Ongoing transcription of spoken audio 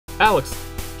Alex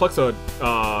plucks a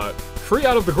tree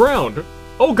out of the ground.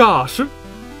 Oh gosh,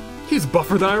 he's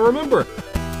buffer than I remember.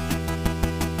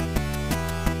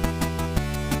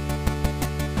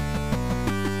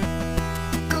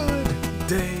 Good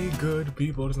day, good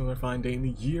people. It's another fine day in the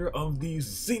year of the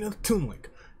Zenith Toon Link.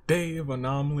 Dave,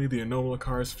 Anomaly, the Anomaly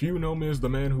Cars. Few know me as the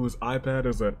man whose iPad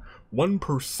is at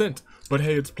 1%, but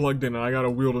hey, it's plugged in and I got a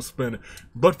wheel to spin.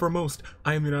 But for most,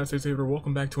 I am the United States Savior.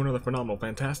 Welcome back to another phenomenal,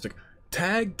 fantastic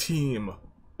Tag Team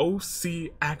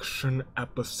OC action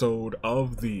episode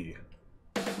of the...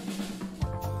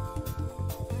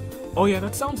 Oh yeah,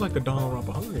 that sounds like the Donald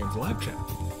Rumpa Hunger Games live chat.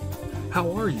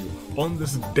 How are you on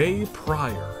this day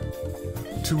prior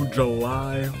to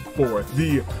July 4th,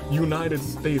 the United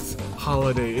States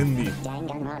holiday in the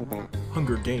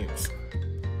Hunger Games?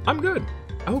 I'm good.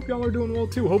 I hope y'all are doing well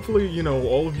too. Hopefully, you know,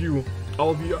 all of the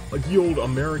old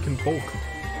American folk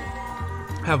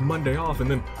have Monday off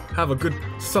and then have a good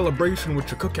celebration with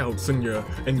your cookouts and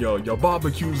your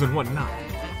barbecues and whatnot.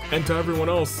 And to everyone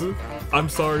else, I'm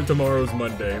sorry tomorrow's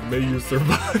Monday. May you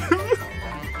survive.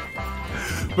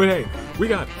 But hey, we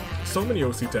got so many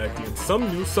OC tag teams,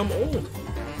 some new, some old.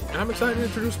 And I'm excited to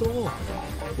introduce them all.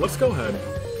 Let's go ahead,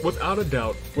 without a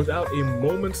doubt, without a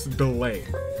moment's delay,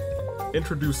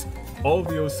 introduce all of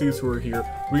the OCs who are here.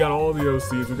 We got all the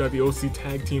OCs, we got the OC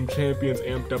Tag Team Champions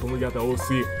amped up, and we got the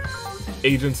OC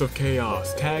Agents of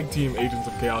Chaos, Tag Team Agents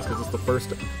of Chaos, because it's the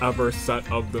first ever set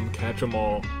of them, catch them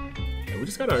all. And we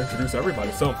just gotta introduce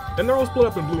everybody, so, and they're all split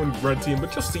up in blue and red team,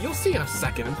 but you'll see in a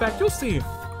second. In fact, you'll see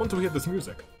once we hit this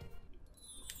music.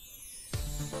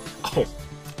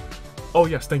 Oh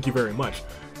yes, thank you very much.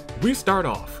 We start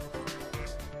off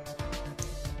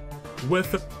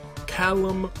with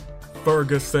Callum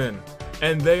Ferguson,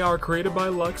 and they are created by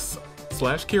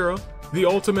Lux/Kira, the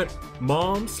ultimate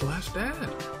mom/dad.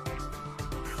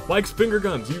 Likes finger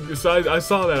guns. I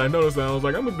saw that, I noticed that, I was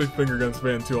like, I'm a big finger guns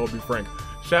fan too, I'll be frank.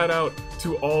 Shout out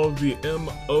to all of the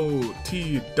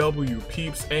MOTW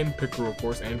peeps and Picru, of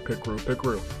course, and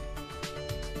Picru.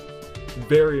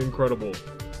 Very incredible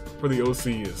for the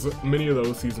OCs. Many of the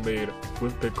OCs made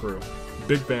with Picru.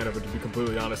 Big fan of it, to be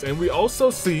completely honest. And we also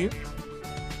see,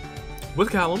 with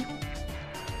Callum,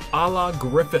 a la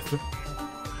Griffith,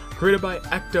 created by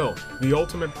Ecto. The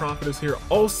Ultimate Prophet is here,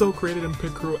 also created in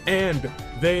Picru, and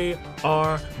they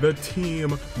are the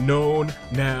team known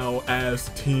now as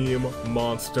Team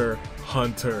Monster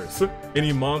Hunters.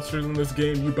 Any monsters in this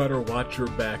game, you better watch your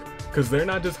back, because they're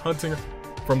not just hunting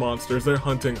for monsters, they're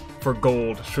hunting for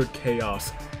gold should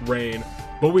chaos reign.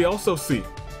 But we also see,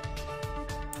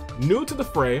 new to the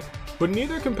fray, but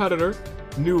neither competitor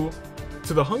new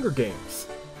to the Hunger Games,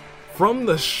 from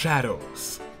the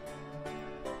shadows.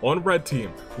 On red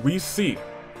team, we see,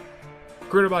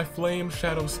 created by Flame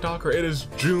Shadow Stalker, it is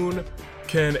June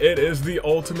Ken. It is the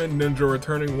Ultimate Ninja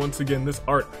returning once again, this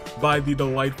art by the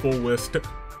delightful Whist.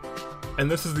 And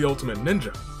this is the Ultimate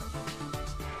Ninja.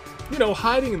 You know,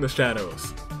 hiding in the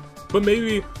shadows, but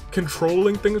maybe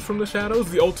controlling things from the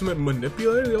shadows. The Ultimate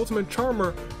Manipulator, the Ultimate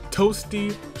Charmer,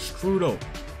 Toasty Strudel.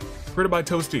 Created by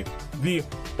Toasty, the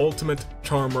Ultimate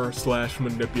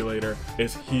Charmer/Manipulator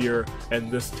is here, and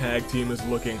this tag team is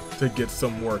looking to get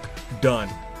some work done.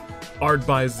 Art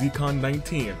by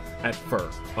Zcon19 at Fur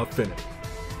Affinity.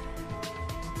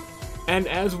 And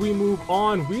as we move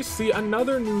on, we see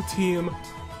another new team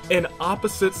in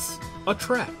opposites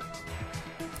attract.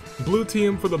 Blue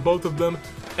team for the both of them,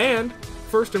 and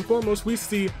first and foremost, we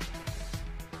see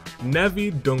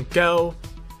Nevi Dunkel,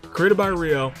 created by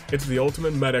Rio. It's the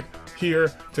Ultimate Medic,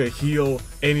 here to heal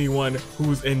anyone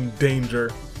who's in danger.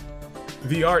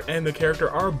 The art and the character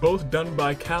are both done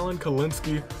by Callan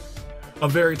Kalinske, a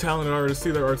very talented artist. See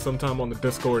their art sometime on the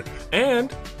Discord.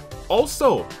 And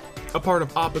also a part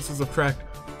of Opposites Attract,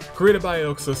 created by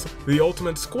Oxus, the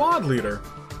Ultimate Squad Leader,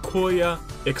 Koya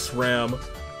Xram.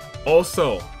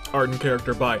 Also art and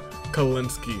character by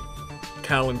Kalinske,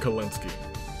 Callan Kalinske.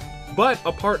 But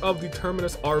a part of the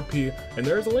Terminus RP, and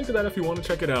there's a link to that if you want to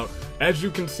check it out. As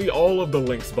you can see, all of the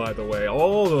links, by the way,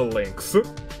 all the links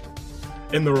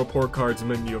in the report cards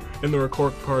menu, in the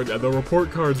report cards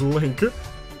link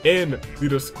in the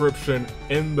description,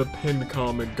 in the pinned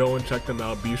comment. Go and check them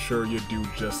out. Be sure you do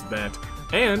just that.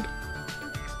 And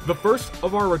the first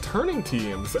of our returning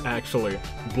teams, actually,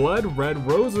 Blood Red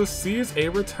Roses, sees a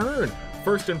return.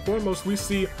 First and foremost, we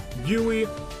see Yui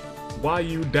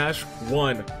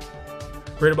YU-1,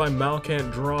 created by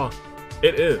Malcant Draw.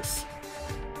 It is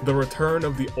the return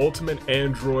of the Ultimate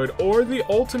Android, or the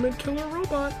Ultimate Killer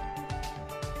Robot.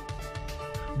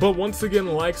 But once again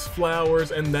likes flowers,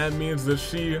 and that means that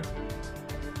she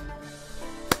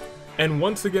and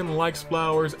once again likes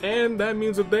flowers, and that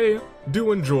means that they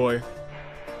do enjoy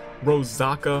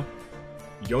Rosaka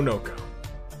Yonoko.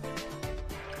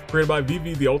 Created by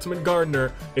Vivi, the Ultimate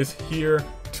Gardener is here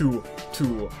to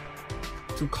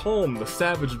calm the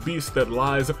savage beast that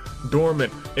lies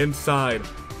dormant inside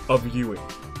of Yui.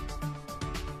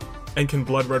 And can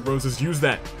Blood Red Roses use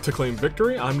that to claim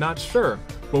victory? I'm not sure.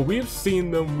 But we've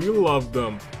seen them, we love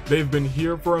them. They've been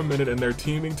here for a minute and they're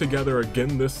teaming together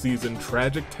again this season.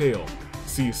 Tragic Tale.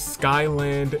 See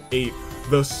Skyland 8.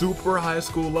 The Super High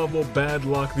School level Bad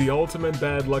Luck. The Ultimate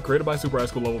Bad Luck created by Super High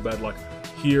School level Bad Luck.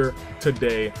 Here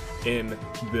today in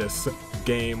this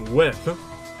game with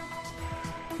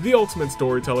the Ultimate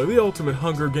Storyteller, the Ultimate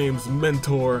Hunger Games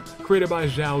Mentor, created by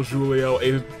Zhao Julio,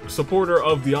 a supporter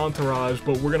of the Entourage,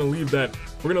 but we're gonna leave that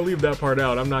part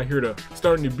out. I'm not here to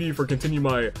start any beef or continue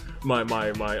my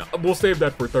we'll save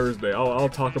that for Thursday. I'll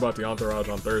talk about the Entourage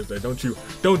on Thursday. Don't you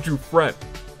fret.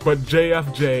 But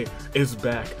JFJ is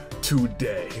back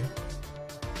today.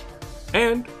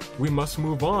 And we must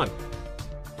move on.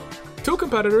 Two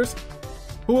competitors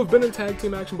who have been in tag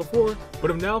team action before,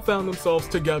 but have now found themselves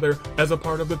together as a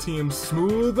part of the team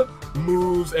Smooth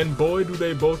Moves, and boy do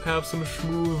they both have some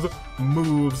smooth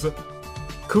moves.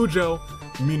 Kujo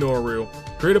Minoru,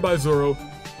 created by Zoro,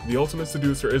 the Ultimate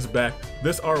Seducer is back.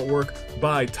 This artwork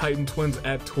by Titan Twins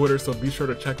at Twitter, so be sure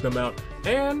to check them out.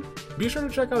 And be sure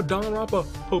to check out Danarapa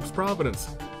Hope's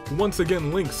Providence. Once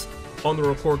again, links on the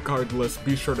report card list,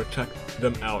 be sure to check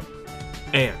them out.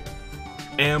 And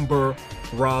Amber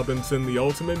Robinson, the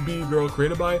Ultimate B-Girl,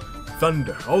 created by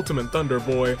Thunder, Ultimate Thunder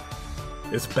Boy,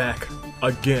 is back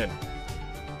again.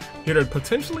 Here to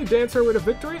potentially dance her way to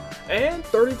victory, and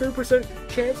 33%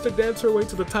 chance to dance her way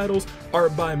to the titles.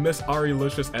 Art by Miss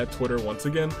Arilicious at Twitter. Once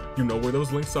again, you know where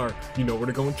those links are. You know where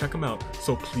to go and check them out,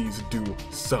 so please do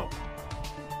so.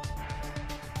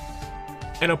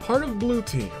 And a part of Blue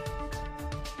Team,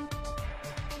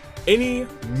 any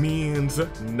means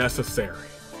necessary.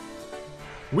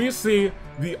 We see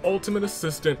the Ultimate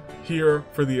Assistant here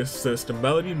for the assist.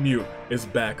 Melody Mute is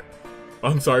back.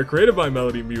 I'm sorry, created by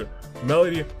Melody Mute.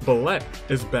 Melody Ballette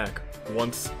is back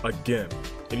once again.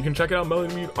 And you can check out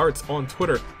Melody Mute Arts on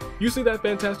Twitter. You see that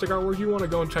fantastic artwork, you want to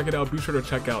go and check it out, be sure to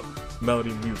check out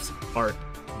Melody Mute's art.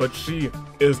 But she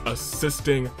is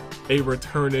assisting a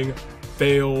returning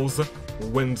Thales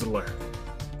Winsler.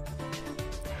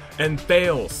 And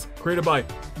Thales, created by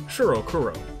Shiro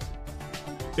Kuro,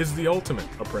 is the Ultimate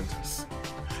Apprentice.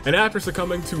 And after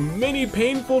succumbing to many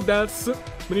painful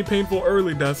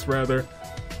early deaths rather,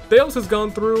 Thales has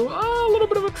gone through a little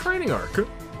bit of a training arc. And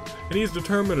he's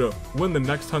determined to win the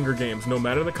next Hunger Games no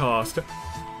matter the cost.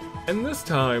 And this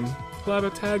time, he'll have a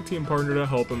tag team partner to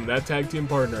help him. That tag team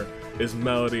partner is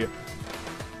Melody.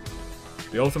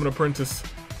 The Ultimate Apprentice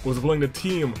was willing to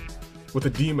team with a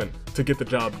demon to get the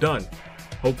job done.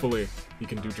 Hopefully, he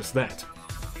can do just that.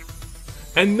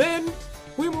 And then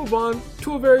we move on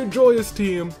to a very joyous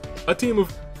team, a team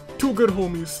of two good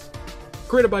homies.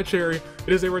 Created by Cherry,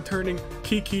 it is a returning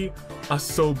Kiki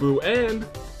Asobu, and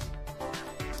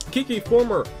Kiki,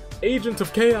 former Agent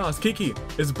of Chaos. Kiki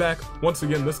is back once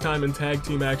again, this time in tag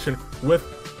team action with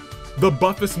the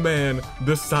buffest man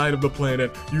this side of the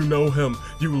planet. You know him,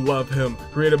 you love him.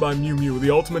 Created by Mew Mew,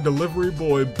 the Ultimate Delivery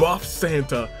Boy, Buff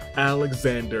Santa,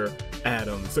 Alexander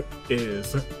Adams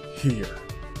is here.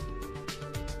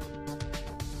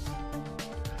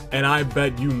 And I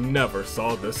bet you never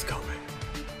saw this coming.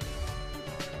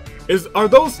 Is it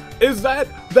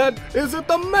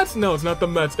the Mets? No, it's not the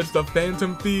Mets, it's the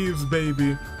Phantom Thieves,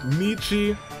 baby.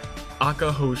 Michi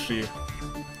Akahoshi.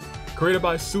 Created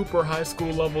by Super High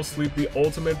School Level Sleep, the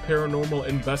Ultimate Paranormal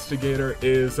Investigator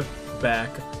is back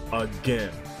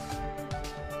again.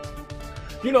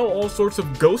 You know, all sorts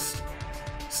of ghosts,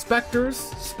 specters,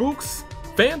 spooks,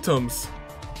 phantoms.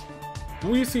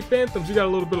 When you see phantoms, you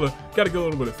gotta get a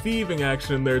little bit of thieving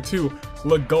action in there too.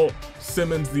 Legault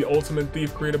Simmons, the Ultimate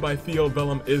Thief, created by Theo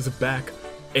Vellum, is back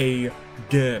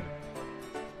again.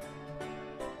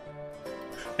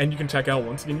 And you can check out,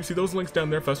 once again, you see those links down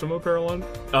there, Festival Apparel on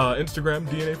Instagram,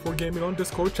 DNA4 Gaming on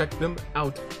Discord. Check them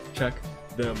out. Check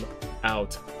them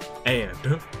out. And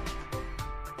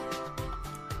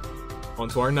on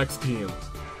to our next team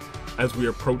as we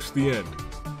approach the end.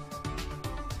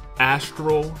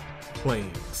 Astral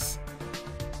Planes.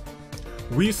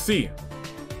 We see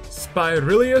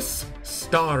Spirilius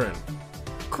Starin,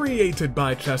 created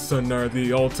by Chesaner,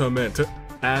 the Ultimate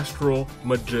Astral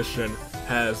Magician,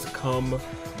 has come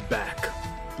back.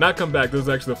 Not come back, this is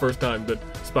actually the first time that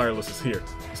Spirilius is here.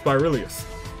 Spirilius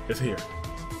is here.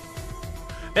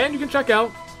 And you can check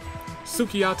out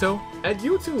Sukiyato at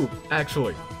YouTube,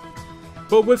 actually.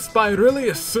 But with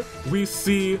Spirilius, we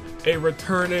see a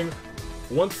returning,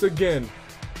 once again,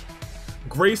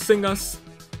 gracing us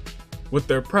with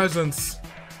their presence.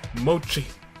 Mochi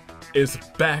is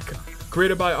back.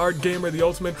 Created by Art Gamer, the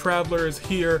Ultimate Traveler is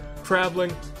here,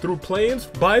 traveling through planes,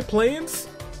 by planes,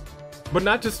 but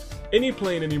not just any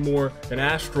plane anymore, an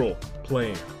astral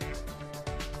plane.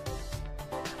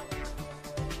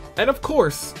 And of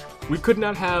course, we could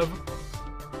not have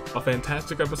a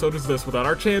fantastic episode as this without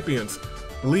our champions.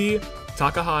 Lee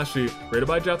Takahashi, rated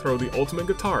by Jethro, the ultimate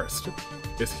guitarist,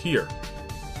 is here.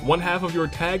 One half of your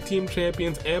tag team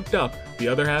champions amped up, the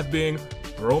other half being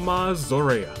Roma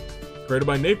Zorea, created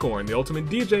by Nakorn, the ultimate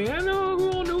DJ, and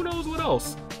who knows what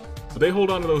else. But they hold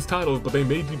on to those titles, but they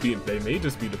may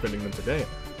just be defending them today.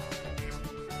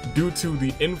 Due to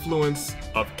the influence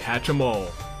of Catch 'em All,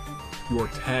 your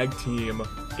tag team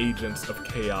agents of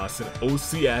chaos and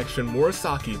OC action,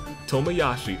 Murasaki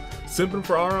Tomoyashi. Simpin'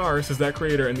 for RRs is that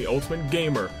creator, and the Ultimate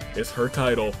Gamer is her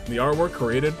title. The artwork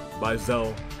created by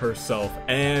Zell herself.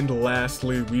 And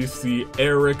lastly, we see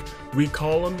Eric, we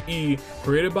call him E,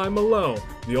 created by Malo,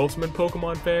 the ultimate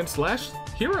Pokemon fan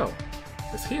 / hero,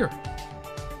 is here.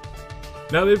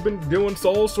 Now they've been doing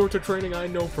all sorts of training, I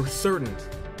know for certain,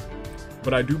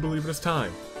 but I do believe it is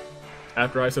time,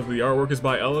 after I said the artwork is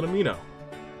by Ellen Amino,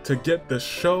 to get the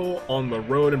show on the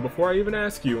road. And before I even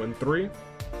ask you, in 3,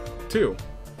 2,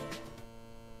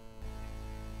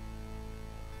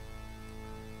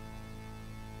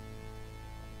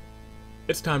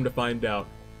 it's time to find out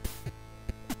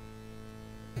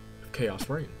if Chaos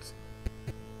reigns.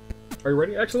 Are you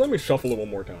ready? Actually, let me shuffle it one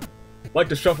more time. I like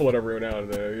to shuffle it every now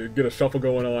and then. You get a shuffle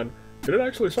going on. Did it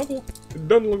actually shuffle? It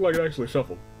doesn't look like it actually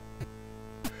shuffled.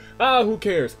 Ah, who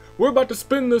cares? We're about to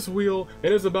spin this wheel,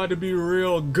 and it's about to be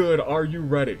real good. Are you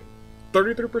ready?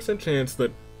 33% chance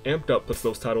that Amped Up puts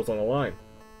those titles on the line.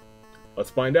 Let's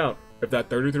find out if that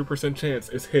 33% chance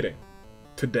is hitting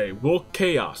today. Will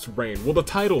Chaos reign? Will the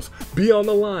titles be on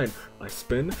the line? I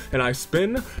spin,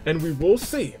 and we will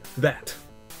see that.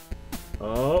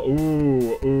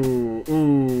 Ooh.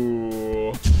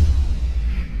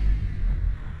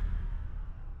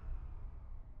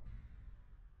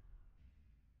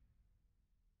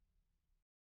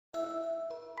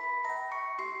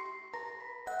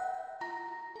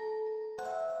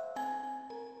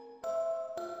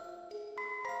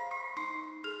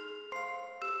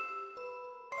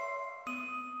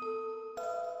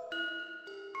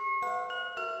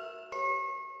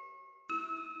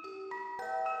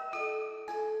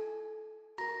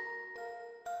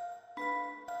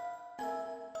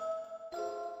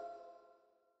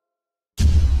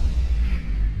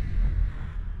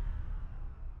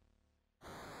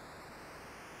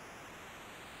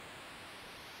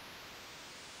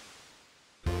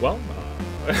 Well,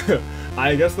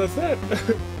 I guess that's it.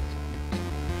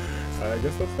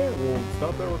 We'll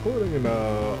stop that recording and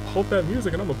halt that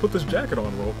music, and I'm gonna put this jacket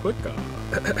on real quick.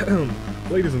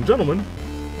 Ladies and gentlemen,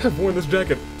 I've worn this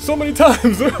jacket so many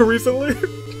times recently.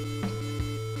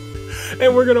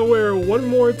 And we're gonna wear it one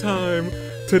more time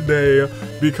today,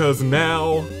 because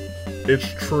now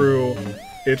it's true.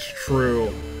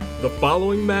 The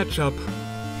following matchup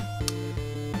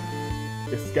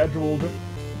is scheduled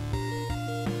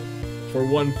for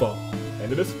one fall,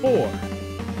 and it is for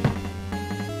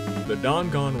the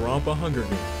Danganronpa Hunger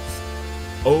Games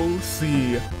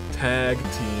OC Tag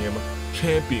Team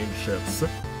Championships,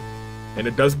 and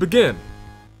it does begin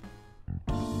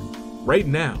right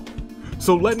now.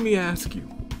 So let me ask you,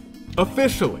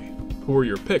 officially, who are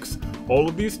your picks? All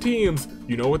of these teams,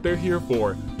 you know what they're here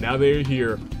for. Now they're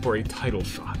here for a title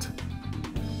shot.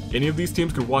 Any of these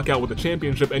teams could walk out with a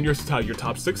championship, and your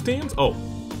top 6 teams? Oh,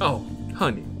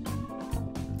 honey.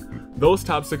 Those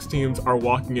top 6 teams are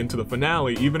walking into the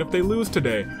finale. Even if they lose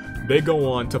today, they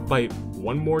go on to fight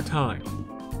one more time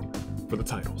for the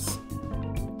titles.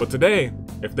 But today,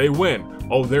 if they win,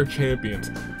 they're champions.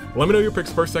 Let me know your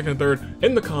picks first, second, and third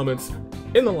in the comments,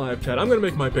 in the live chat. I'm gonna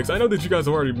make my picks. I know that you guys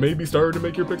have already maybe started to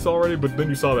make your picks already, but then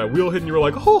you saw that wheel hit and you were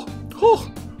like,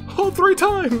 3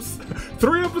 times!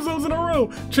 3 episodes in a row!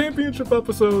 Championship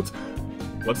episodes!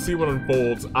 Let's see what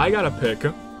unfolds. I gotta pick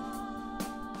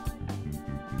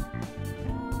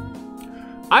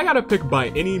by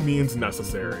any means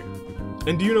necessary.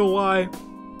 And do you know why?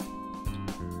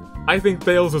 I think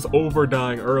Thales is over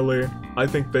dying early. I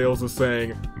think Thales is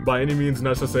saying, by any means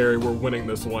necessary, we're winning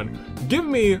this one. Give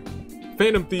me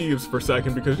Phantom Thieves for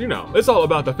second, because you know, it's all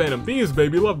about the Phantom Thieves,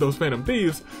 baby. Love those Phantom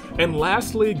Thieves. And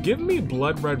lastly, give me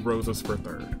Blood Red Roses for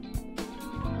third.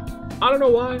 I don't know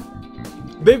why.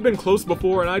 They've been close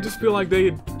before, and I just feel like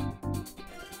they're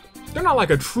not like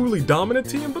a truly dominant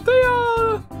team, but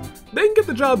they can get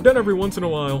the job done every once in a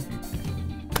while.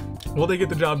 Will they get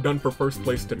the job done for first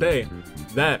place today?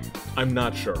 That I'm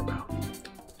not sure about.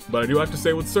 But I do have to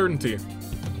say with certainty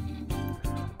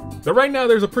that right now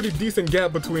there's a pretty decent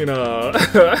gap between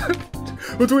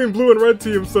between blue and red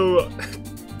team, so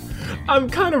I'm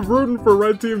kind of rooting for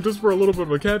red team just for a little bit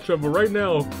of a catch-up, but right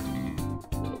now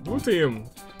blue team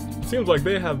seems like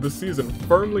they have this season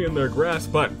firmly in their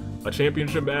grasp, but a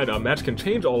championship match can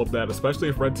change all of that, especially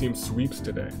if red team sweeps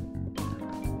today.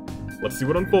 Let's see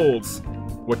what unfolds.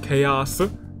 What chaos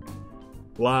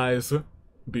lies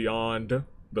beyond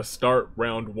the start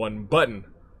round 1 button.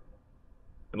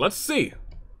 And let's see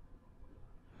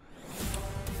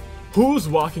who's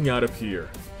walking out of here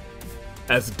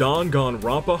as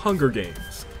Danganronpa Hunger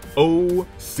Games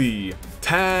OC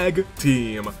Tag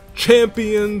Team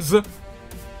Champions.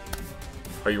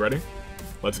 Are you ready?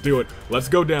 Let's do it. Let's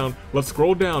go down. Let's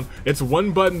scroll down. It's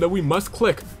one button that we must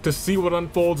click to see what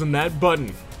unfolds in that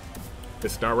button.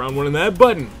 It's start round 1 in that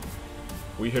button.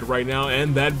 We hit right now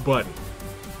and that button.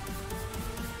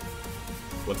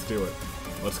 Let's do it.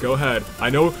 Let's go ahead. I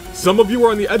know some of you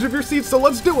are on the edge of your seats, so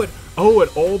let's do it. Oh,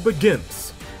 it all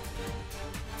begins.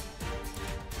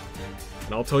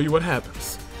 And I'll tell you what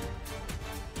happens.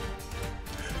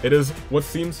 It is what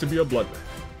seems to be a bloodbath.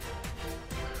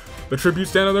 The tributes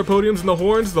stand on their podiums and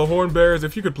the horn bearers,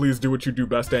 if you could please do what you do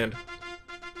best, and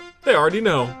they already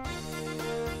know.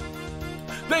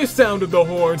 They sounded the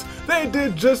horns. They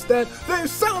did just that. They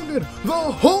sounded the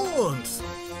horns.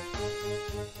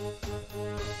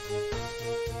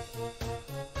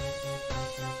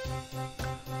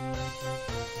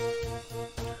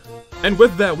 And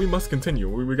with that, we must continue.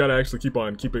 We gotta actually keep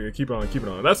on.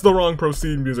 That's the wrong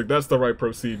proceed music. That's the right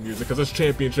proceed music, because it's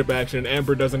championship action.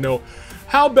 Amber doesn't know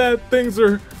how bad things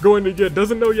are going to get.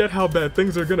 Doesn't know yet how bad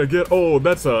things are gonna get. Oh,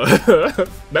 that's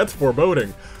that's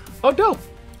foreboding. Oh, dope.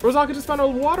 Rosaka just found a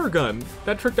water gun.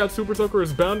 That tricked out Super Soaker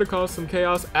is bound to cause some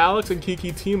chaos. Alex and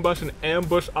Kiki team bush and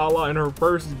ambush Ala in her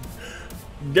first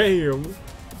game.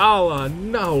 Ala,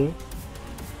 no.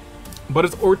 But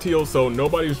it's Orteal, so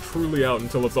nobody's truly out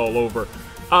until it's all over.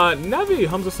 Nevi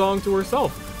hums a song to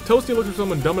herself. Toasty looks for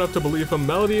someone dumb enough to believe him.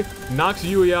 Melody knocks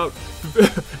Yui out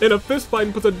in a fist fight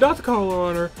and puts a death collar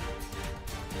on her.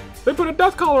 They put a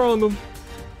death collar on them.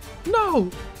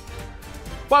 No!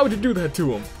 Why would you do that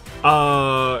to him?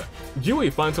 Yui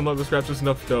finds some leather scraps just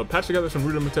enough to patch together some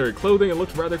rudimentary clothing and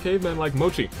looks rather caveman-like.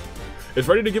 Mochi is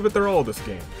ready to give it their all this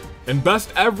game, and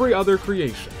best every other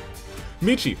creation.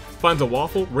 Michi finds a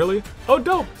waffle, really? Oh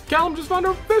dope, Callum just found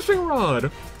her fishing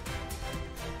rod!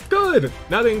 Good!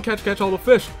 Now they can catch all the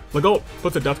fish. Legault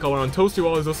puts a death collar on Toasty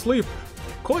while he's asleep.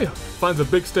 Koya finds a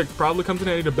big stick, probably comes in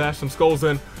handy to bash some skulls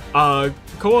in.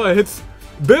 Koa hits,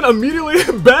 then immediately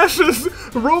bashes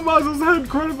Romaz's head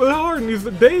incredibly hard, and he's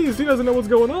dazed, he doesn't know what's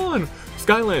going on.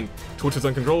 Skyland twitches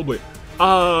uncontrollably.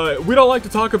 We don't like to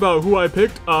talk about who I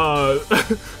picked.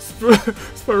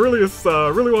 Spirilius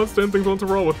really wants to end things once and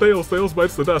for all with Thales. Thales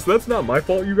bites the dust. That's not my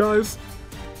fault, you guys.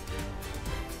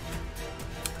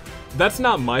 That's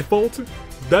not my fault.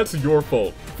 That's your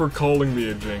fault for calling me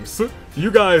a jinx.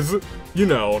 You guys, you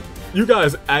know, you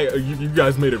guys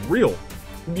made it real.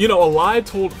 You know, a lie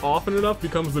told often enough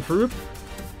becomes the truth.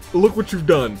 Look what you've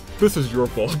done. This is your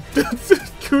fault.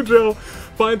 Kujo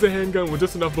finds a handgun with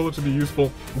just enough bullets to be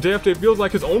useful. JFJ feels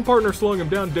like his own partner slowing him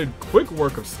down did quick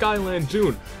work of Skyland.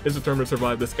 June is determined to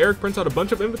survive this. Eric prints out a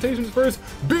bunch of invitations for his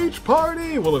beach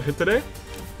party. Will it hit today?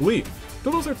 Lee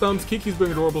twiddles her thumbs. Kiki's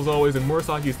being adorable as always, and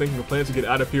Murasaki's thinking of plans to get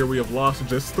out of here. We have lost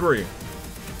just 3.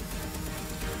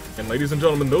 And ladies and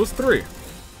gentlemen, those 3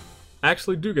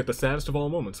 actually do get the saddest of all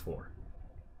moments for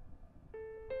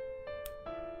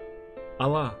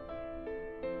Allah,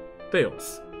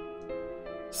 Thales,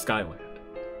 Skyland.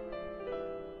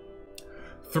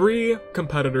 3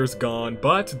 competitors gone,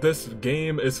 but this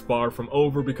game is far from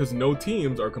over because no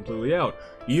teams are completely out.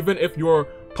 Even if your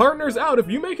partner's out, if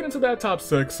you make it into that top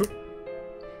 6,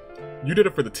 you did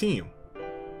it for the team.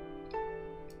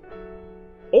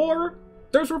 Or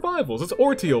there's revivals. It's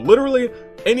Orteal. Literally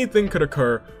anything could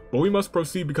occur, but we must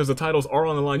proceed because the titles are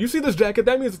on the line. You see this jacket?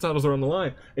 That means the titles are on the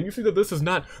line. And you see that this is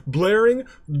not blaring,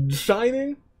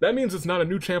 shining? That means it's not a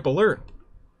new champ alert.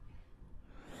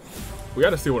 We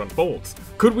gotta see what unfolds.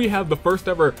 Could we have the first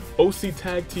ever OC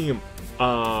tag team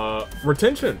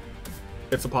retention?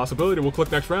 It's a possibility. We'll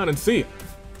click next round and see.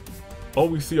 Oh,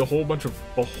 we see a whole bunch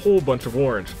of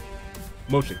orange.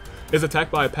 Mochi is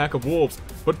attacked by a pack of wolves,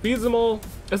 but feeds them all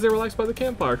as they relax by the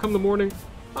campfire. Come the morning,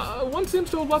 one seems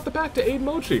to have left the pack to aid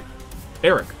Mochi.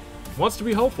 Eric wants to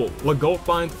be helpful. Legault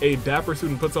finds a dapper suit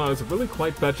and puts on. It's really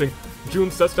quite fetching.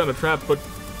 June sets down a trap, but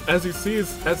as he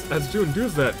sees, as June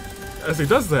does that, as he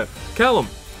does that. Callum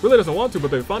really doesn't want to,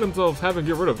 but they find themselves having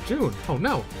to get rid of June. Oh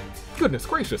no. Goodness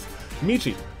gracious.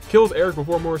 Michi kills Eric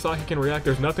before Murasaki can react.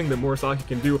 There's nothing that Murasaki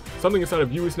can do. Something inside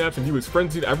of Yui snaps and Yui's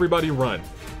frenzied. Everybody run.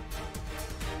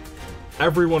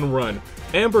 Everyone run.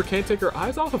 Amber can't take her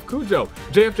eyes off of Kujo.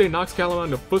 JFJ knocks Callum on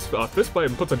the fist fight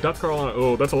and puts a death collar on it.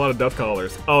 Oh, that's a lot of death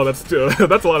collars. Oh, that's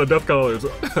a lot of death collars.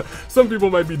 Some people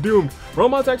might be doomed.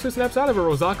 Romance actually snaps out of it.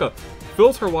 Rosaka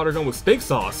fills her water gun with steak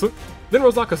sauce. Then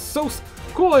Rosaka soaks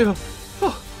Koya,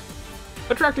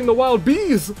 attracting the wild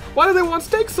bees. Why do they want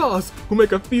steak sauce? Who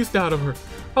make a feast out of her.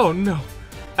 Oh no.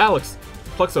 Alex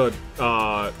plucks a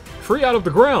tree out of the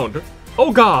ground.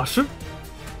 Oh gosh.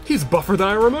 He's buffer than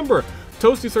I remember.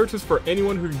 Toasty searches for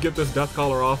anyone who can get this death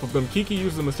collar off of them. Kiki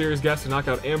uses the mysterious gas to knock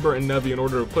out Amber and Nevi in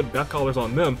order to put death collars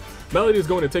on them. Melody is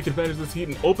going to take advantage of this heat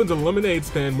and opens a lemonade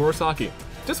stand. Murasaki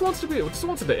just wants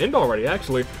it to end already,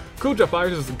 actually. Kuja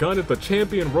fires his gun at the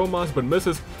champion Romas but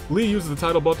misses. Lee uses the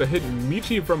title belt to hit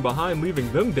Michi from behind,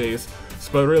 leaving them dazed.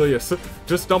 Sparelius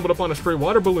just stumbled upon a stray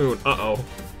water balloon. Uh-oh.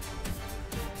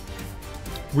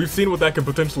 We've seen what that can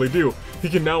potentially do. He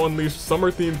can now unleash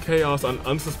summer-themed chaos on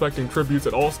unsuspecting tributes.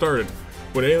 It all started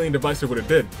when Alien Device did what it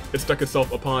did. It stuck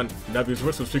itself upon Nevi's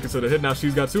wrist so she considered a hit. Now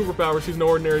she's got superpowers. She's no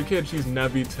ordinary kid. She's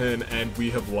Nevi 10, and we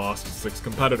have lost 6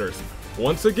 competitors.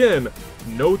 Once again,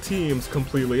 no teams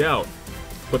completely out,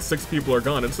 but 6 people are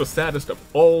gone. It's the saddest of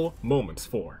all moments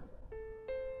for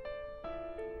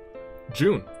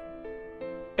June,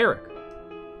 Eric,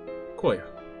 Koya.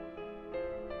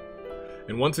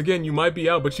 And once again, you might be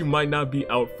out, but you might not be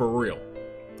out for real.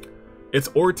 It's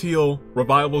Orteal,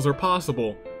 revivals are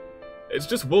possible. It's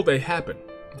just, will they happen?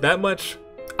 That much,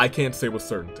 I can't say with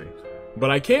certainty. But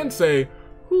I can say,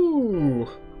 a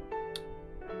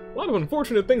lot of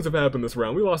unfortunate things have happened this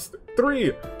round. We lost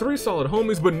three solid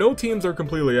homies, but no teams are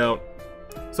completely out.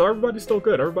 So everybody's still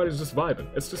good. Everybody's just vibing.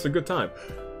 It's just a good time.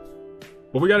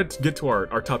 But we gotta get to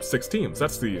our top 6 teams.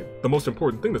 That's the most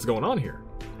important thing that's going on here.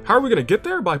 How are we gonna get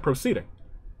there? By proceeding.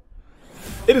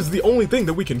 It is the only thing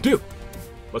that we can do.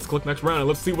 Let's click next round and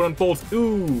let's see what unfolds.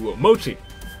 Ooh, Mochi.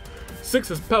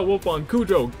 6 is Pet Wolf on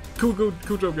Kujo.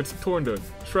 Kujo gets torn to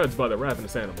shreds by the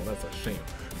ravenous animal. That's a shame.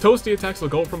 Toasty attacks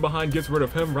Legault from behind, gets rid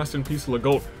of him. Rest in peace,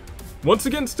 Legault. Once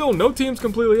again, still no teams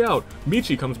completely out.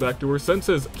 Michi comes back to her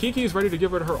senses. Kiki is ready to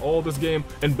give it her all this game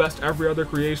and best every other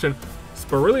creation.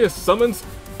 Sparelius summons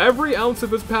every ounce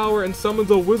of his power and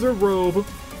summons a wizard robe.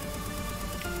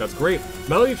 That's great.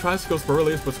 Melody tries to kill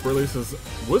Sparelius, but Sparelius'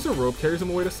 wizard robe carries him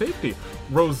away to safety.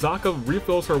 Rosaka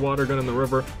refills her water gun in the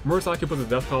river. Murasaki puts a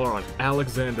death collar on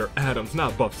Alexander Adams,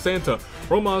 not Buff Santa.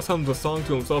 Romas hums a song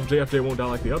to himself. JFJ won't die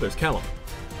like the others. Callum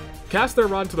cast their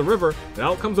rod into the river, and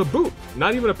out comes a boot.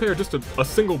 Not even a pair, just a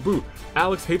single boot.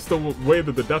 Alex hates the way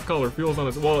that the death collar feels on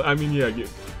his... Well, I mean, yeah,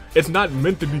 it's not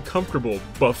meant to be comfortable,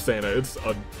 Buff Santa. It's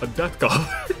a death collar.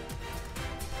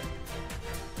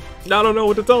 I don't know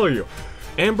what to tell you.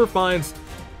 Amber finds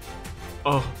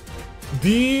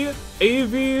the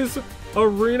AV's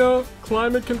Arena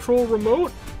Climate Control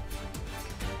Remote.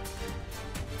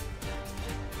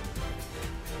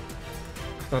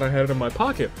 I thought I had it in my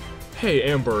pocket. Hey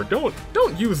Amber, don't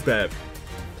use that.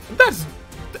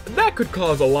 That could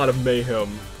cause a lot of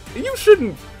mayhem. You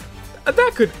shouldn't.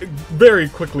 That could very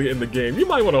quickly end the game. You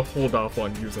might want to hold off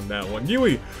on using that one.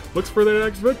 Yui looks for their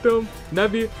next victim.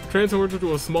 Nevi transforms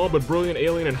into a small but brilliant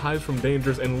alien and hides from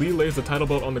dangers, and Lee lays the title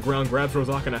belt on the ground, grabs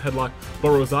Rosaka in a headlock, but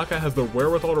Rosaka has the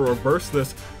wherewithal to reverse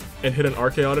this and hit an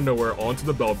RKO out of nowhere onto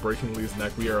the belt, breaking Lee's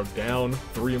neck. We are down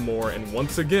 3 more, and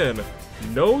once again,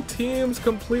 no teams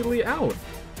completely out.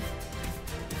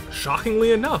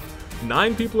 Shockingly enough,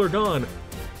 9 people are gone.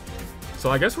 So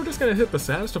I guess we're just gonna hit the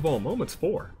saddest of all moments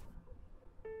for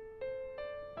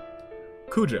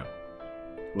Kujo,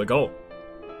 Legault,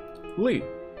 Lee.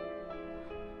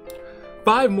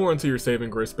 5 more into your saving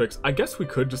grace picks. I guess we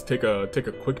could just take a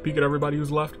quick peek at everybody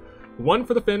who's left. 1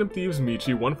 for the Phantom Thieves,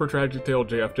 Michi. 1 for Tragic Tale,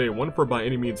 JFJ. 1 for By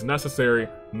Any Means Necessary,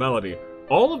 Melody.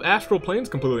 All of Astral Planes,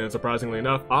 completely unsurprisingly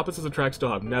enough. Opposites Attract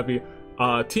still have Nevi.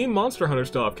 Team Monster Hunter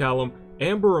still have Callum.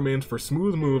 Amber remains for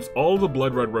Smooth Moves. All of the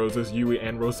Blood Red Roses, Yui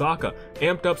and Rosaka.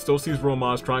 Amped Up still sees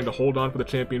Romaz trying to hold on for the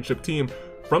championship team.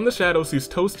 From the shadows sees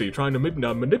Toasty trying to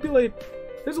manipulate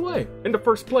his way into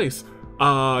first place.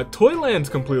 Toyland's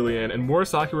completely in, and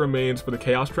Murasaki remains for the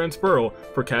Chaos Transferal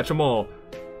for Catch 'em All.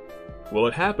 Will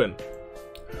it happen?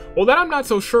 Well, that I'm not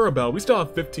so sure about. We still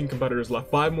have 15 competitors left,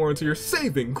 5 more into your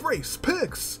saving grace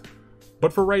picks.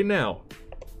 But for right now,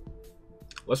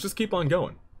 let's just keep on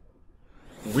going.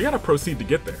 We gotta proceed to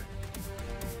get there.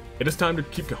 It is time to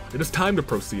keep going. It is time to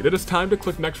proceed. It is time to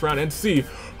click next round and see.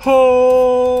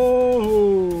 Oh,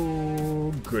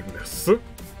 goodness.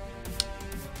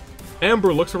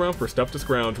 Amber looks around for stuff to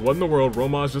scrounge. What in the world?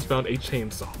 Romaz just found a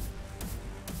chainsaw.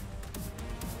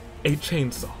 A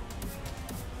chainsaw.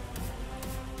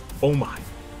 Oh my.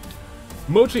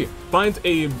 Mochi finds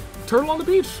a turtle on the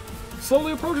beach.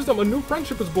 Slowly approaches them. A new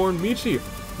friendship is born. Michi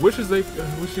wishes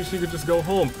she could just go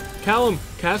home. Callum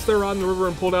cast their rod in the river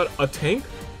and pulled out a tank?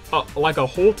 Like a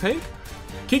whole tank?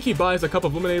 Kiki buys a cup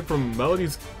of lemonade from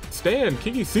Melody's stand.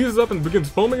 Kiki seizes up and begins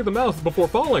foaming at the mouth before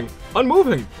falling.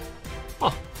 Unmoving.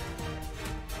 Huh.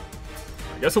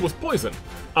 I guess it was poison.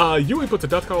 Yui puts a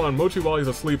death collar on Mochi while he's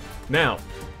asleep. Now,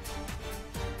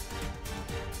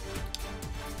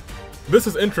 this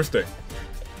is interesting.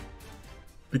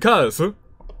 Because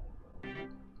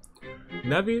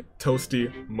Nevi,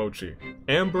 Toasty, Mochi,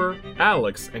 Amber,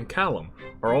 Alex, and Callum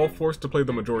are all forced to play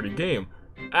the majority game.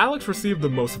 Alex received the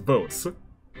most votes,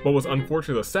 but was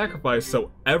unfortunately the sacrifice,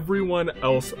 so everyone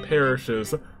else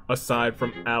perishes aside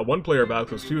from one player of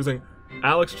Alex's choosing.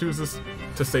 Alex chooses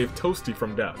to save Toasty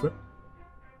from death.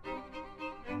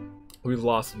 We've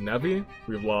lost Nevi,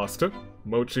 we've lost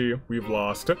Mochi, we've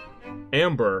lost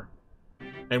Amber,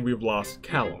 and we've lost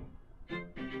Callum.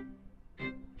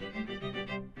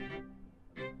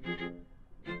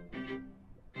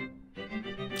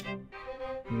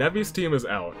 Nevi's team is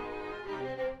out.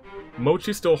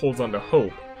 Mochi still holds on to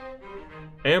hope.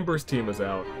 Amber's team is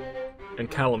out.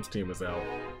 And Callum's team is out.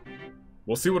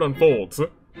 We'll see what unfolds.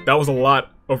 That was a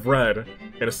lot of red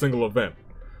in a single event.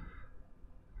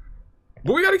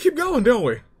 But we gotta keep going, don't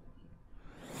we?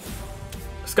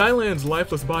 Skyland's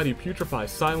lifeless body putrefies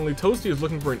silently. Toasty is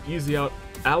looking for an easy out.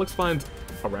 Alex finds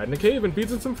a rat in a cave and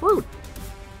feeds it some fruit.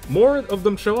 More of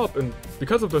them show up, and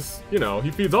because of this, you know,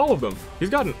 he feeds all of them. He's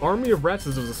got an army of rats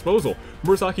at his disposal.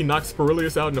 Murasaki knocks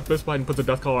Sporilius out in a fistfight and puts a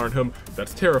death collar on him.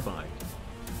 That's terrifying.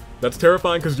 That's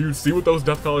terrifying because you see what those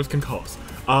death collars can cause.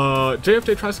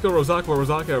 JFJ tries to kill Rosaka, but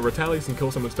Rosaka retaliates and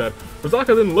kills him instead.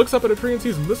 Rosaka then looks up at a tree and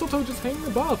sees Mistletoe just hanging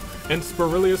above, and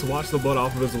Sporilius washes the blood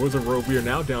off of his wizard robe. We are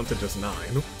now down to just 9.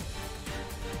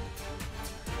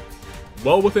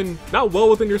 Not well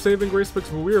within your saving grace picks,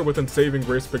 but we are within saving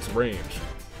grace picks range.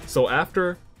 So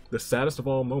after the saddest of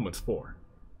all moments for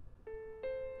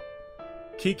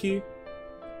Kiki,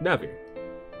 Nevi,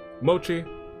 Mochi,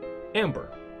 Amber,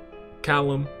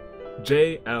 Callum,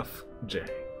 JFJ.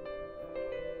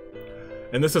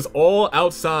 And this is all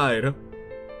outside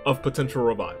of potential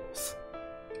revivals.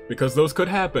 Because those could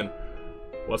happen.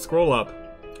 Let's scroll up,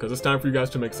 because it's time for you guys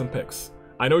to make some picks.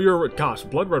 I know you're, gosh,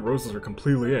 Blood Red Roses are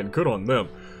completely in. Good on them.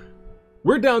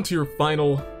 We're down to your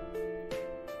final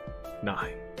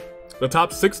 9. The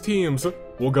top 6 teams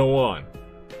will go on.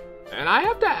 And I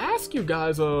have to ask you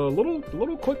guys a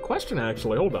little quick question,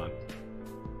 actually. Hold on.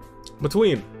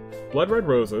 Between Blood Red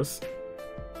Roses,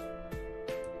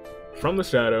 From the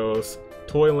Shadows,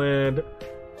 Toyland,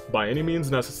 By Any Means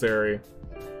Necessary,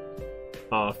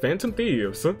 Phantom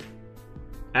Thieves,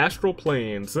 Astral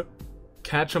Plains,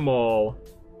 Catch 'em All,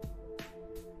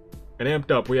 and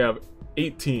Amped Up, we have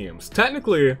 8 teams.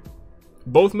 Technically,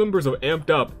 both members of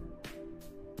Amped Up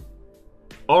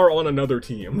are on another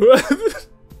team.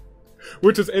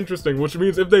 Which is interesting, which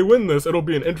means if they win this, it'll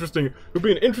be an interesting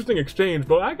exchange,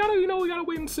 but we gotta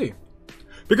wait and see.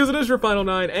 Because it is your final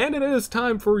 9, and it is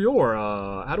time for your,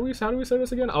 how do we say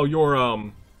this again? Oh,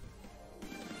 your,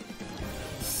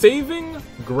 saving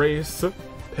grace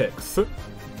picks.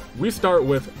 We start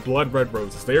with Blood Red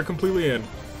Roses. They are completely in.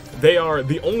 They are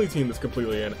the only team that's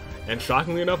completely in, and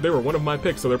shockingly enough, they were one of my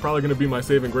picks, so they're probably going to be my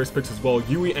saving grace picks as well.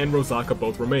 Yui and Rosaka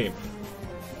both remain.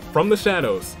 From the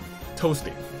Shadows,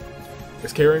 Toasty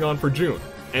is carrying on for June,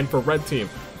 and for Red Team,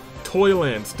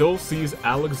 Toyland still sees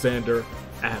Alexander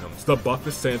Adams, the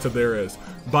buffest Santa there is.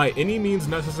 By Any Means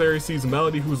Necessary sees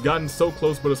Melody, who's gotten so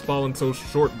close but has fallen so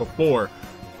short before.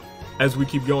 As we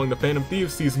keep going, the Phantom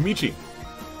Thieves sees Michi.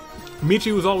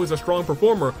 Michi was always a strong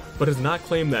performer, but has not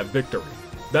claimed that victory.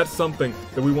 That's something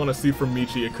that we want to see from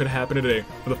Michi. It could happen today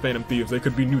for the Phantom Thieves. They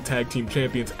could be new tag team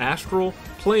champions. Astral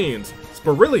Plains,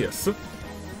 Sporilius,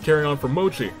 carrying on for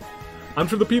Mochi. I'm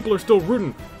sure the people are still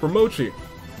rooting for Mochi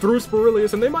through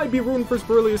Sporilius, and they might be rooting for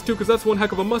Sporilius too, because that's one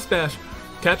heck of a mustache.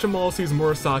 Catch 'em All sees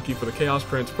Murasaki for the Chaos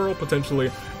Transferal,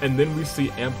 potentially, and then we see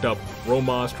Amped Up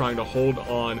Romaz trying to hold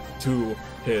on to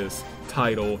his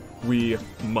title. We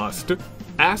must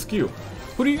ask you,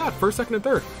 who do you got first, second, and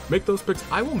third? Make those picks.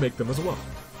 I will make them as well.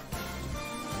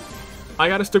 I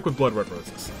gotta stick with Blood Red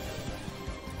Roses.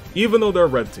 Even though they're a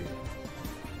red team,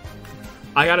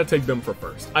 I gotta take them for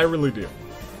first. I really do.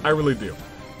 I really do.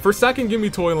 For second, give me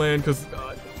Toyland, because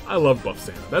I love Buff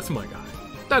Santa. That's my guy.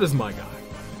 That is my guy.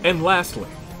 And lastly,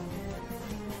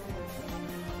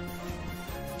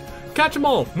 Catch 'em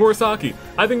All, Murasaki.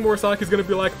 I think Murasaki's gonna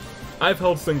be like, I've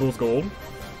held singles gold.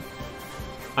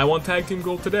 I want tag team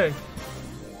gold today.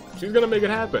 She's gonna make it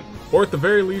happen. Or at the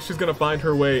very least, she's gonna find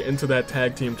her way into that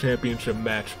tag team championship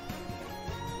match.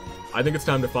 I think it's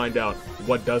time to find out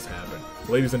what does happen.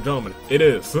 Ladies and gentlemen, it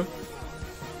is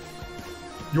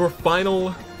your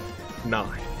final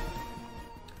 9.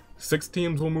 6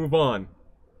 teams will move on.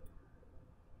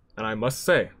 And I must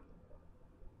say,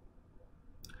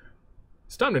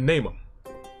 it's time to name them.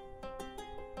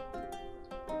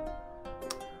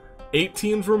 8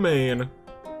 teams remain.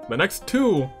 The next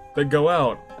 2 that go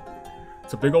out,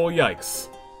 it's a big ol' yikes.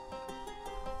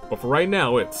 But for right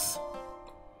now, it's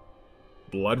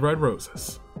Blood Red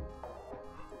Roses.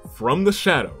 From the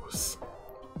Shadows.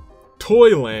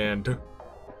 Toyland.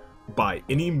 By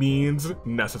any means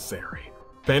necessary.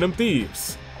 Phantom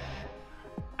Thieves.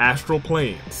 Astral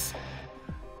Plains.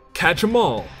 Catch 'em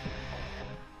all.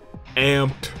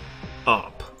 Amped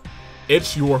up.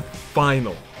 It's your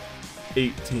final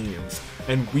 8 teams.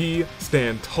 And we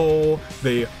stand tall.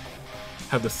 They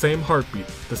have the same heartbeat,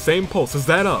 the same pulse as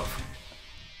that of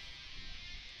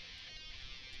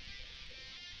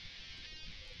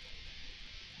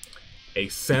a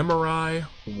samurai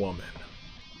woman.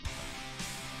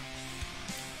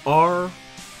 Are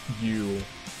you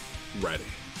ready?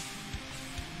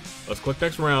 Let's click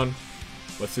next round.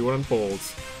 Let's see what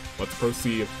unfolds. Let's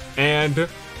proceed. And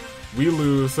we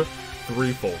lose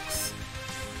 3 folks.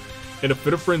 In a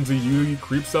fit of frenzy, Yui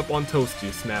creeps up on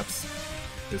Toasty, snaps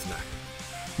his neck.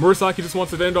 Murasaki just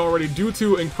wants it to end already. Due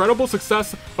to incredible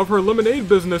success of her lemonade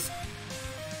business,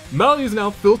 Melody is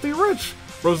now filthy rich.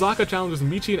 Rosaka challenges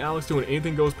Michi and Alex to an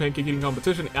anything goes pancake eating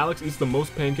competition. Alex eats the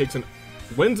most pancakes and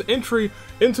wins entry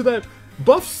into that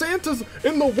Buff Santa's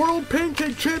in the World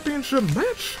Pancake Championship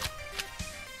match.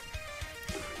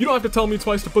 You don't have to tell me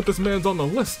twice to put this man's on the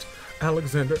list.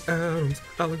 Alexander Adams,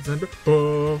 Alexander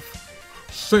Buff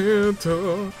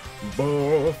Santa,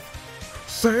 Buff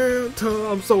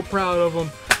Santa. I'm so proud of him.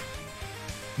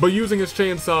 But using his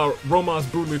chainsaw, Romas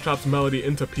brutally chops Melody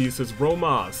into pieces.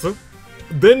 Romas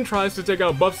then tries to take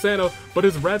out Buff Santa, but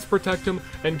his rats protect him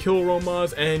and kill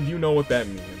Romas, and you know what that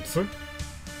means.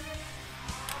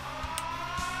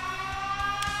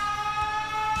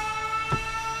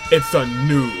 It's a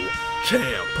new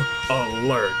champ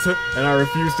alert, and I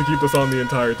refuse to keep this on the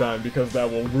entire time because that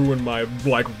will ruin my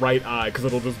right eye because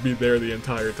it'll just be there the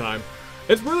entire time.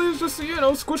 It's really just, you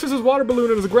know, squishes his water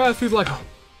balloon in his grasp. He's like, oh,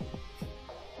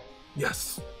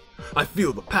 yes, I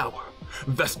feel the power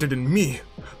vested in me,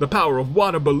 the power of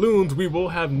water balloons. We will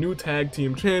have new tag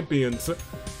team champions,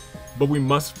 but we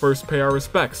must first pay our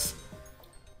respects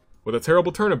with a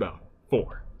terrible turnabout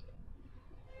for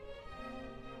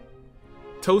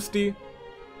Toasty,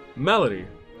 Melody,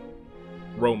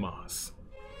 Romas.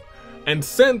 And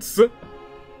since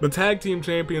the tag team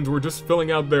champions were just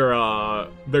filling out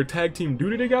their tag team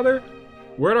duty together,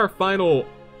 we're at our final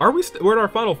we're at our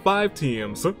final 5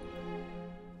 teams.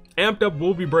 Amped Up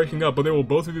will be breaking up, but they will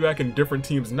both be back in different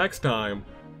teams next time,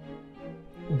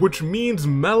 which means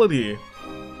Melody,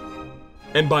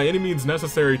 and by any means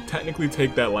necessary, technically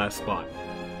take that last spot.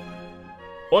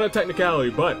 On a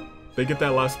technicality, but they get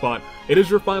that last spot. It is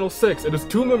your final 6. It is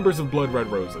 2 members of Blood Red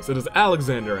Roses. It is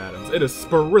Alexander Adams. It is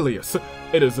Spirilius.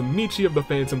 It is Michi of the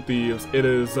Phantom Thieves. It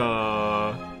is,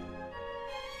 I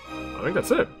think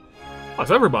that's it.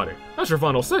 That's everybody. That's your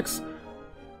final 6.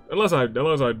 Unless I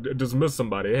just missed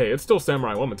somebody. Hey, it's still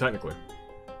Samurai Woman, technically.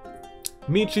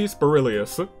 Michi,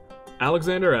 Spirilius,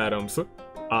 Alexander Adams,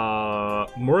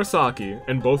 Murasaki,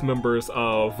 and both members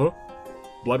of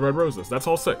Blood Red Roses. That's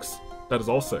all 6. That is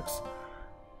all 6.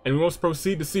 And we must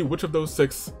proceed to see which of those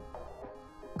 6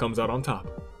 comes out on top.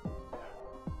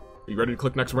 Are you ready to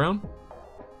click next round?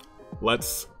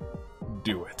 Let's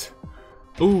do it.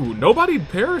 Ooh, nobody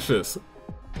perishes.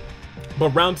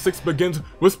 But round 6 begins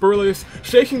with Spirilius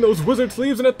shaking those wizard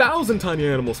sleeves and 1,000 tiny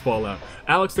animals fall out.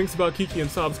 Alex thinks about Kiki and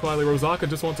sobs quietly. Rosaka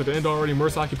just wants it to end already.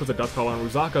 Murasaki puts a death call on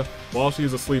Rosaka while she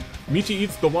is asleep. Michi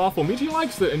eats the waffle. Michi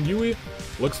likes it, and Yui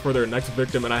looks for their next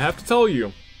victim. And I have to tell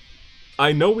you,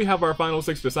 I know we have our final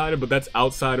 6 decided, but that's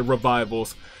outside of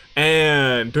revivals.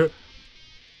 And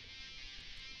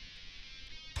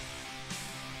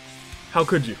how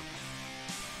could you?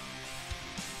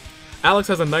 Alex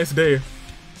has a nice day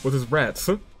with his rats.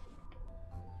 But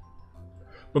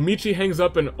Michi hangs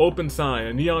up an open sign,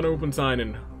 a neon open sign,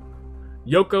 and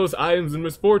Yoko's Items and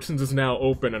Misfortunes is now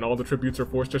open, and all the tributes are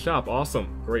forced to shop.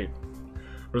 Awesome. Great.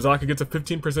 Rosaka gets a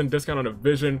 15% discount on a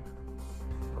Vision.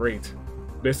 Great.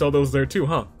 They sell those there too,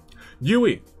 huh?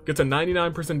 Yui gets a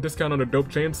 99% discount on a dope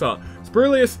chainsaw.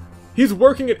 Spirilius, he's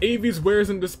working at AV's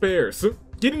Wares and Despairs. He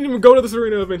didn't even go to the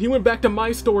Serena event. He went back to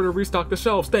my store to restock the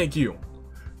shelves. Thank you.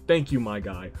 Thank you, my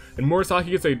guy. And Murasaki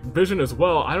gets a vision as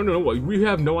well. I don't know what, we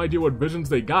have no idea what visions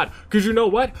they got. Cause you know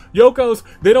what? Yoko's,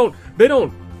 they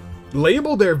don't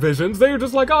label their visions. They're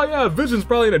just like, oh yeah, vision's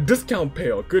probably in a discount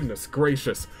pail. Goodness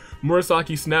gracious.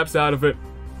 Murasaki snaps out of it.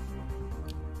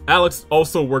 Alex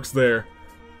also works there.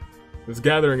 Is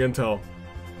gathering intel.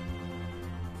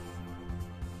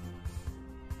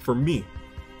 For me.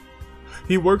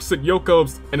 He works at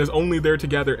Yoko's and is only there to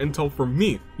gather intel for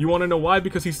me. You wanna know why?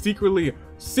 Because he secretly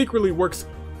works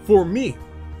for me.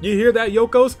 You hear that,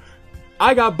 Yoko's?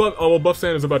 I got Buff, oh well, Buff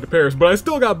Santa's about to perish, but I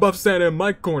still got Buff Santa in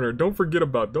my corner. Don't forget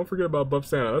about Buff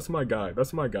Santa. That's my guy.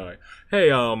 That's my guy.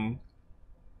 Hey, I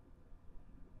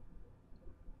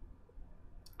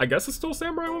guess it's still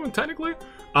Samurai Woman, technically.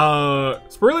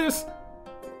 Spirilius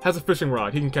has a fishing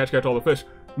rod. He can catch all the fish.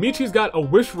 Michi's got a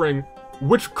wish ring,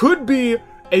 which could be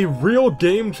a real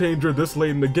game changer this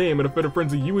late in the game. In a fit of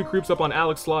frenzy, Yui creeps up on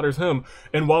Alex, slaughters him,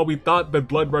 and while we thought that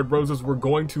Blood Red Roses were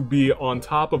going to be on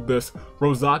top of this,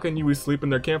 Rosaka and Yui sleep in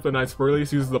their camp for the night.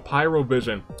 Spirilius uses the Pyro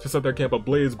Vision to set their camp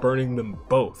ablaze, burning them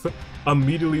both.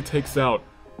 Immediately takes out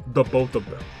the both of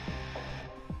them.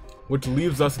 Which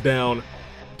leaves us down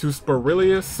to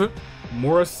Spirilius,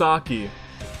 Murasaki,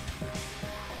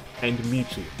 and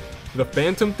Michi. The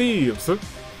Phantom Thieves,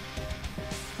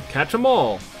 catch 'em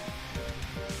all,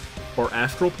 or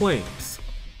Astral Planes.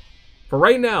 For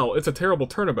right now, it's a terrible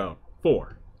turnabout.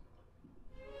 4.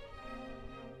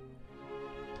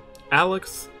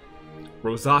 Alex,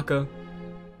 Rosaka,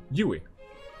 Yui.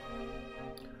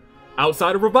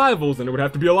 Outside of revivals, and it would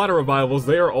have to be a lot of revivals,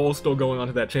 they are all still going on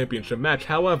to that championship match.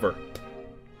 However,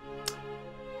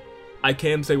 I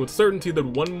can say with certainty that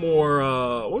one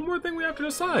more thing we have to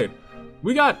decide.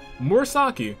 We got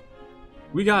Murasaki,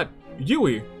 we got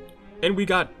Yui, and we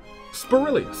got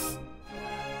Spirilius.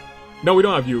 No, we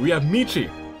don't have Yui, we have Michi.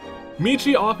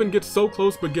 Michi often gets so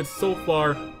close but gets so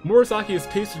far. Murasaki has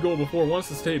tasted gold before, wants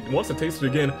to taste it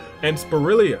again, and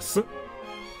Spirilius,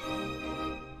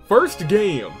 first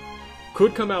game,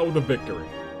 could come out with a victory.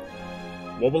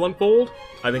 What will unfold?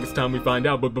 I think it's time we find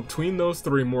out, but between those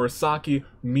three, Murasaki,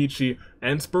 Michi,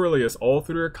 and Spirilius, all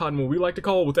three are caught in what we like to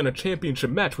call within a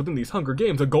championship match within these Hunger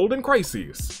Games, a golden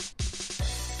crisis.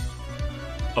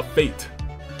 A fate.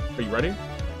 Are you ready?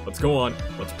 Let's go on,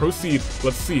 let's proceed,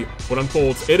 let's see what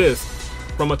unfolds. It is,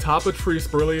 from atop a tree,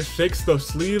 Spirilius shakes the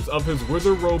sleeves of his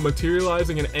wizard robe,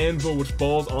 materializing an anvil which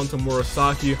falls onto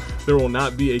Murasaki. There will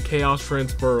not be a chaos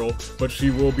transferal, but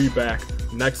she will be back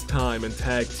next time in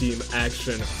tag team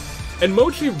action. And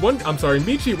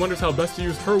Michi wonders how best to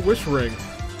use her wish ring.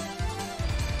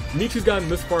 Michi's gotten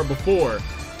this far before.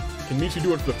 Can Michi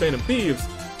do it for the Phantom Thieves?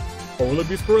 Or will it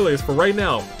be Spirilius? For right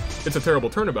now, it's a terrible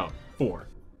turnabout. 4.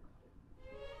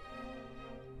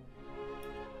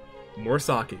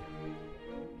 Murasaki,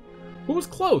 who was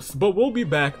close, but will be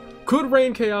back, could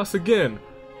reign chaos again,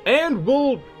 and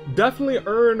will definitely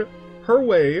earn her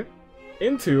way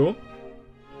into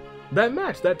that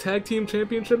match, that tag team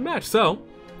championship match. So,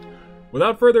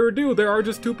 without further ado, there are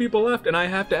just 2 people left, and I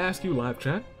have to ask you, live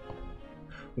chat,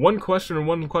 one question and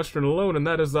one question alone, and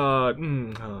that is,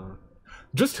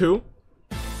 just who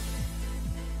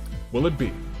will it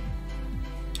be?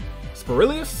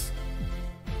 Spirilius?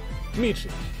 Michi?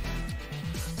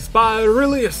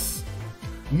 Spirilius,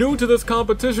 new to this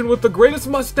competition with the greatest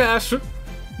mustache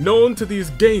known to these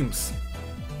games.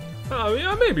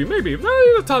 Yeah, maybe. He's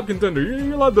a top contender.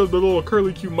 You love the little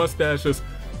curly cute mustaches.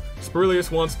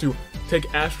 Spirilius wants to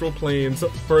take Astral Planes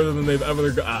further than they've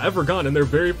ever gone in their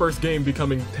very first game,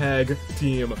 becoming tag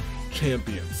team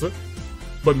champions.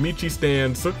 But Michi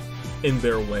stands in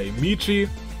their way. Michi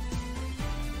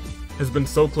has been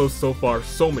so close so far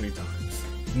so many times.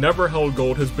 Never held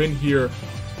gold, has been here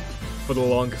for the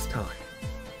longest time.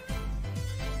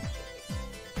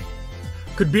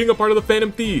 Could being a part of the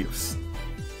Phantom Thieves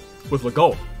with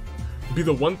Legault be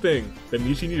the one thing that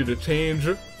Michi needed to change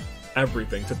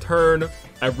everything, to turn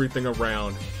everything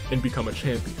around and become a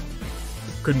champion?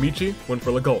 Could Michi win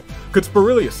for Legault? Could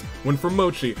Spirilius win for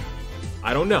Mochi?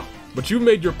 I don't know, but you've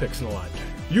made your picks in the live chat.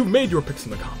 You've made your picks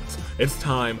in the comments. It's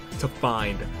time to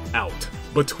find out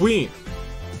between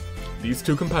these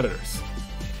 2 competitors.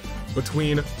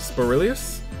 Between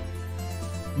Spirilius,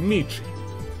 Michi,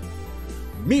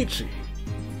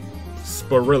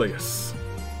 Spirilius,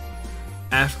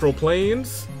 Astral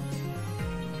Planes,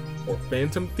 or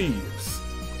Phantom Thieves.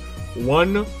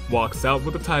 One walks out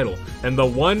with the title, and the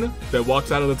one that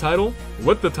walks out of the title,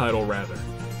 with the title rather,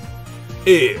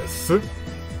 is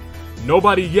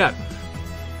nobody yet.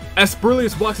 As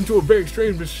Spirilius walks into a very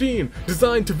strange machine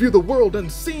designed to view the world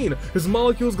unseen, his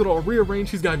molecules get all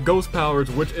rearranged. He's got ghost powers,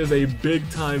 which is a big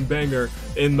time banger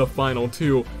in the final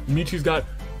 2. Michi's got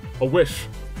a wish,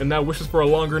 and that wish is for a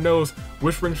longer nose.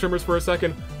 Wish ring shimmers for a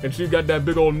second, and she got that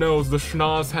big old nose. The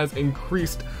schnoz has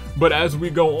increased, but as we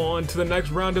go on to the next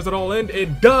round, does it all end?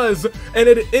 It does, and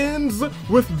it ends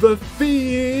with the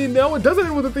thieves. No, it doesn't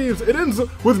end with the thieves. It ends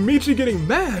with Michi getting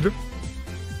mad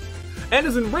and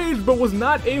is enraged, but was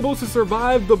not able to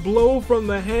survive the blow from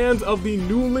the hands of the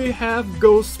newly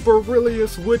half-ghost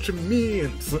Spirilius, which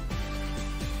means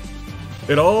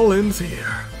it all ends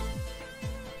here.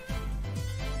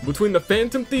 Between the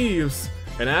Phantom Thieves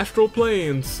and Astral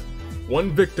Planes,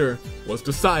 one victor was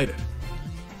decided.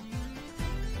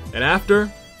 And after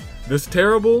this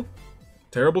terrible,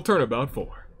 terrible turnabout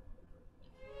for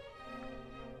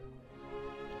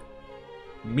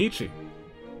Michi.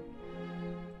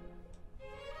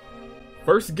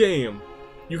 First game,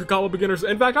 you could call it beginners.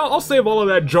 In fact, I'll save all of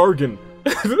that jargon.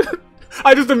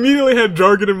 I just immediately had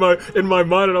jargon in my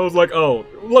mind, and I was like, oh,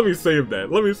 let me save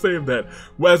that. Let me save that.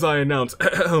 As I announce,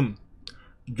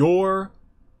 your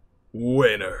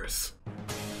winners.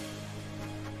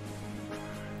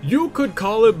 You could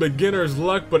call it beginner's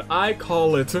luck, but I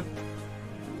call it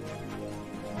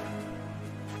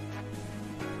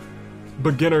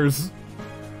beginner's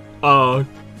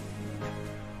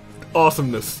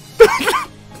awesomeness.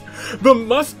 The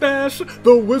mustache,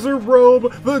 the wizard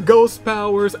robe, the ghost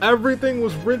powers, everything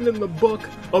was written in the book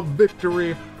of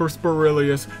victory for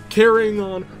Spirilius, carrying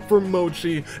on for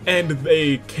Mochi, and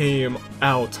they came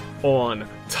out on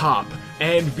top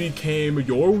and became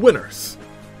your winners.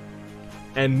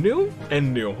 And new,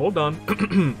 hold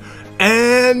on,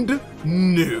 and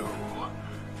new.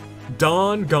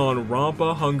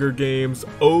 Danganronpa Hunger Games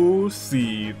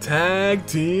OC Tag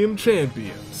Team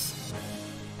Champions.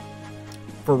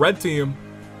 For Red Team,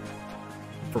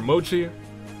 for Mochi,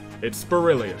 it's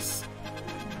Spirilius.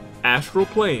 Astral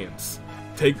Planes,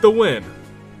 take the win,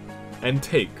 and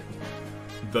take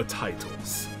the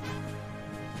titles.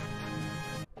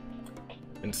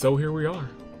 And so here we are.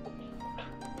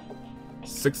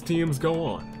 6 teams go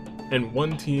on, and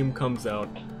 1 team comes out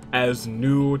as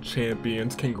new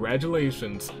champions.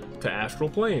 Congratulations to Astral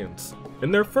Planes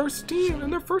in their first team,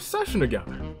 in their first session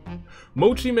together.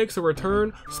 Mochi makes a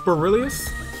return. Spirilius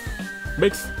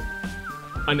makes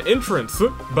an entrance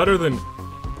better than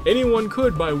anyone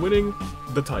could by winning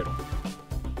the title.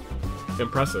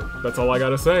 Impressive. That's all I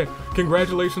gotta say.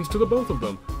 Congratulations to the both of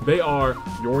them. They are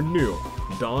your new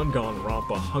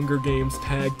Danganronpa Hunger Games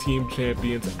Tag Team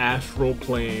Champions, Astral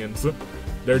Planes.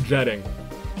 They're jetting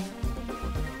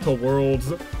to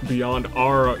worlds beyond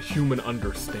our human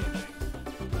understanding.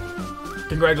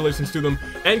 Congratulations to them,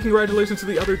 and congratulations to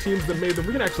the other teams that made them.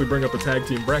 We can actually bring up the tag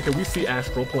team bracket. We see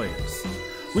Astral Planes,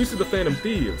 we see the Phantom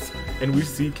Thieves, and we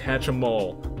see Catch 'em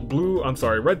All.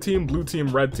 Red team, blue team,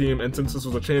 red team, and since this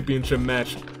was a championship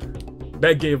match,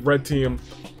 that gave red team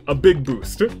a big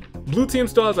boost. Blue team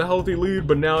still has a healthy lead,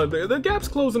 but now the gap's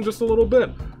closing just a little bit.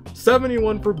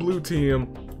 71 for blue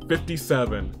team,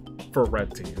 57 for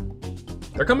red team.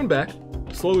 They're coming back,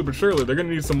 slowly but surely. They're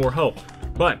gonna need some more help.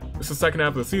 But it's the second half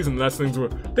of the season, and that's things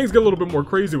get a little bit more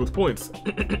crazy with points.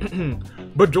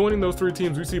 But joining those 3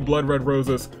 teams, we see Blood Red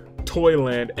Roses,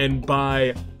 Toyland, and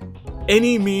by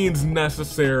any means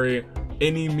necessary,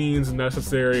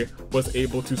 was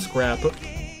able to scrap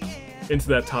into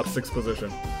that top 6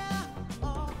 position.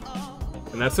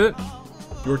 And that's it.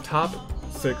 Your top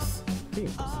 6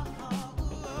 teams.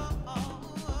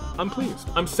 I'm pleased.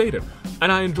 I'm sated.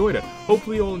 And I enjoyed it.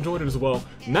 Hopefully you all enjoyed it as well.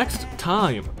 Next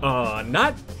time, oh,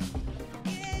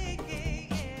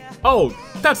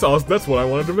 that's awesome. That's what I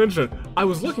wanted to mention. I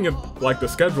was looking at like the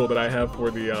schedule that I have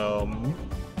for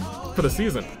the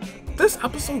season. This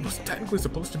episode was technically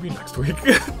supposed to be next week.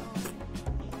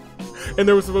 And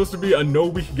there was supposed to be a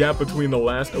no-week gap between the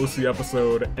last OC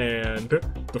episode and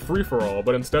the free-for-all,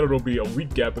 but instead it'll be a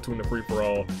week gap between the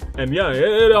free-for-all. And yeah,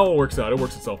 it all works out. It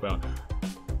works itself out.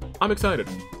 I'm excited.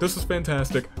 This is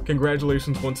fantastic.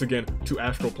 Congratulations once again to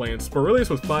Astral Planes. Spirilius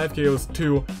with 5 KOs,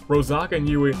 2. Rosaka and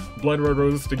Yui, Blood Red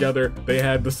Roses together, they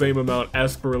had the same amount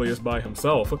as Spirilius by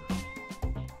himself.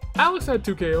 Alex had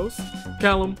 2 KOs.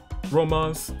 Callum,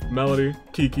 Romance, Melody,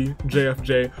 Kiki,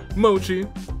 JFJ, Mochi,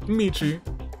 Michi,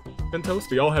 and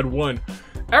Toasty all had 1.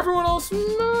 Everyone else,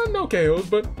 no KOs,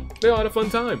 but they all had a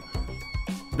fun time.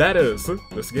 That is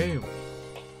this game.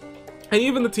 And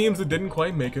even the teams that didn't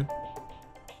quite make it,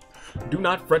 do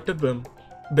not fret at them.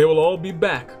 They will all be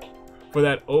back for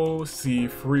that OC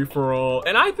free-for-all.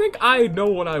 And I think I know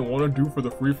what I want to do for the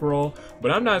free-for-all,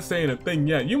 but I'm not saying a thing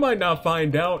yet. You might not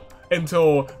find out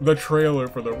until the trailer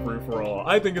for the free-for-all.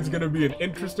 I think it's going to be an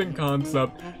interesting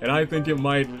concept, and I think it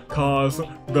might cause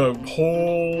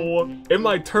it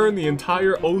might turn the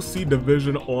entire OC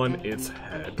division on its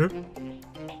head.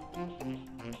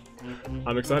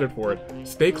 I'm excited for it.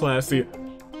 Stay classy.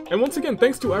 And once again,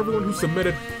 thanks to everyone who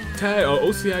submitted.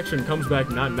 OC Action comes back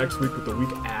not next week, but the week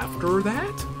after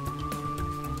that?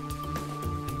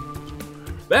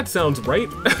 That sounds right.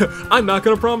 I'm not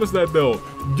gonna promise that though.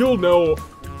 You'll know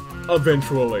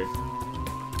eventually.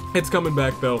 It's coming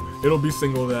back though. It'll be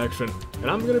singles action.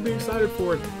 And I'm gonna be excited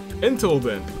for it. Until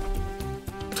then.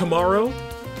 Tomorrow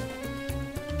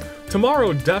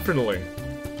definitely.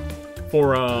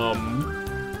 For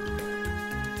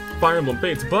Fire Emblem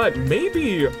Fates, but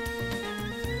maybe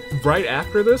right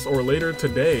after this or later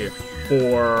today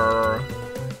for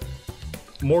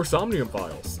more Somnium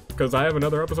Files, because I have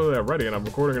another episode of that ready and I'm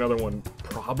recording another one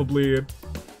probably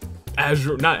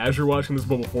not as you're watching this,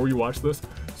 but before you watch this,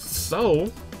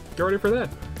 so get ready for that.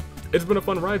 It's been a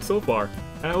fun ride so far,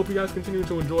 and I hope you guys continue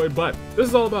to enjoy, but this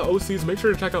is all about OCs. Make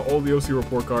sure to check out all the OC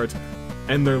report cards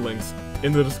and their links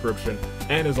in the description,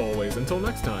 and as always, until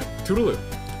next time, toodaloo,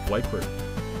 Flight Crew.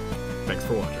 Thanks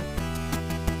for watching.